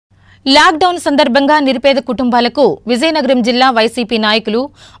Lockdown సందర్భంగా నిరుపేద కుటుంబాలకు విజయనగరం జిల్లా వైసీపీ నాయకులు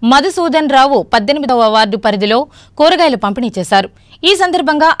మధుసూదన్ రావు 18వ వార్డు పరిధిలో కూరగాయలు పంపిణీ చేశారు. ఈ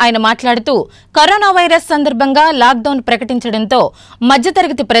సందర్భంగా ఆయన మాట్లాడుతూ కరోనా వైరస్ సందర్భంగా లాక్డౌన్ ప్రకటించడంతో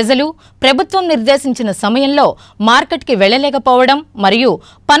మధ్యతరగతి ప్రజలు ప్రభుత్వం నిర్దేశించిన సమయంలో మార్కెట్కి వెళ్లలేకపోవడం మరియు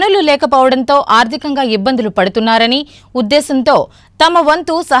పనులు లేకపోవడంతో ఆర్థికంగా ఇబ్బందులు పడుతున్నారని ఉద్దేశంతో తమ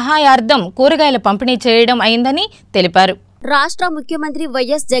వంతు సహాయార్థం కూరగాయల పంపిణీ చేయడం అయిందని తెలిపారు. రాష్ట్ర ముఖ్యమంత్రి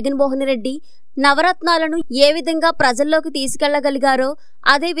వైఎస్ జగన్మోహన్ రెడ్డి నవరత్నాలను ఏ విధంగా ప్రజల్లోకి తీసుకెళ్లగలిగారో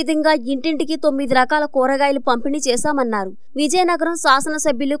అదే విధంగా ఇంటింటికి 9 రకాల కూరగాయలు పంపిణీ చేశామన్నారు. విజయనగరం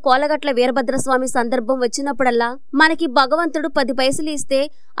శాసనసభ్యులు కోలగట్ల వీరభద్రస్వామి సందర్భం వచ్చినప్పుడల్లా మనకి భగవంతుడు 10 పైసలు ఇస్తే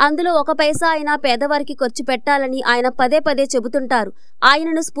అందులో 1 పైసా అయినా పేదవారికి ఖర్చు పెట్టాలని ఆయన పదే పదే చెబుతుంటారు.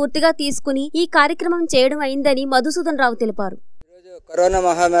 ఆయనను స్ఫూర్తిగా తీసుకుని ఈ కార్యక్రమం చేయడం అయిందని మధుసూదన్ రావు తెలిపారు. కరోనా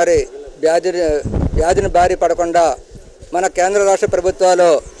మహమ్మారి వ్యాధిని బారి పడకుండా మన కేంద్ర రాష్ట్ర ప్రభుత్వాలు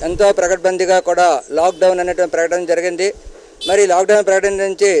ఎంతో ప్రకటబందీగా కూడా లాక్డౌన్ అనేటువంటి ప్రకటన జరిగింది. మరి లాక్డౌన్ ప్రకటన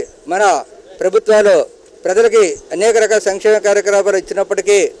నుంచి మన ప్రభుత్వాలు ప్రజలకి అనేక రకాల సంక్షేమ కార్యక్రమాలు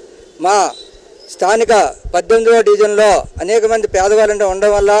ఇచ్చినప్పటికీ మా స్థానిక 18వ డివిజన్లో అనేక మంది పేదవాళ్ళు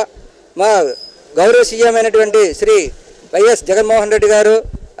ఉండడం వల్ల మా గౌరవ సీఎం అయినటువంటి శ్రీ వైఎస్ జగన్మోహన్ రెడ్డి గారు,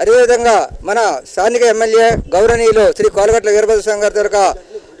 అదేవిధంగా మన స్థానిక ఎమ్మెల్యే గౌరవనీయులు శ్రీ కోలగట్ల వీరభద్రస్వామి గారి తాలూకా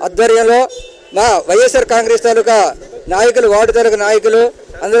ఆధ్వర్యంలో మా వైఎస్ఆర్ కాంగ్రెస్ తాలూకా నాయకులు, వార్డు తాలూకా నాయకులు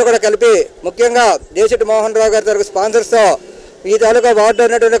అందరూ కూడా కలిపి ముఖ్యంగా దేశటి మోహన్ రావు గారి తాలూకా స్పాన్సర్స్తో ఈ తాలూకా వార్డు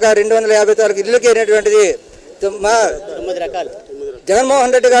అనేటువంటి 250 తాలూకా ఇళ్ళకి అనేటువంటిది మా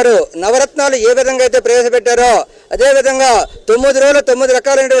జగన్మోహన్ రెడ్డి గారు నవరత్నాలు ఏ విధంగా అయితే ప్రవేశపెట్టారో అదేవిధంగా 9 రోజులు 9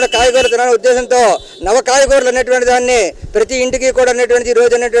 రకాలైనటువంటి కాయగూరలు తినాలనే ఉద్దేశంతో నవ కాయగూరలు అనేటువంటి దాన్ని ప్రతి ఇంటికి కూడా అనేటువంటి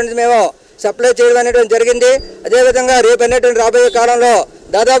రోజు అనేటువంటిది మేము సప్లై చేయడం అనేటువంటి జరిగింది. అదేవిధంగా రేపు అనేటువంటి రాబోయే కాలంలో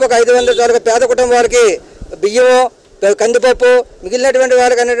దాదాపు 500 తాలూకా పేద కుటుంబాలకి బియ్యము, కందిపప్పు, మిగిలినటువంటి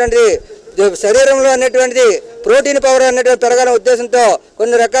వాళ్ళకి అనేటువంటిది శరీరంలో అనేటువంటిది ప్రోటీన్ పవర్ అనేటువంటి పెరగాలనే ఉద్దేశంతో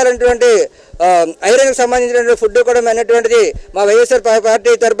కొన్ని రకాలైనటువంటి ఐరన్కి సంబంధించినటువంటి ఫుడ్ కూడా అనేటువంటిది మా వైఎస్ఆర్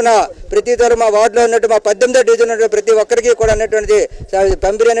పార్టీ తరఫున ప్రతి తరఫు మా వార్డులో ఉన్నట్టు మా 18వ డివిజన్ ప్రతి ఒక్కరికి కూడా అనేటువంటిది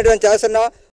పంపిణీ అనేటువంటి చేస్తున్నాం.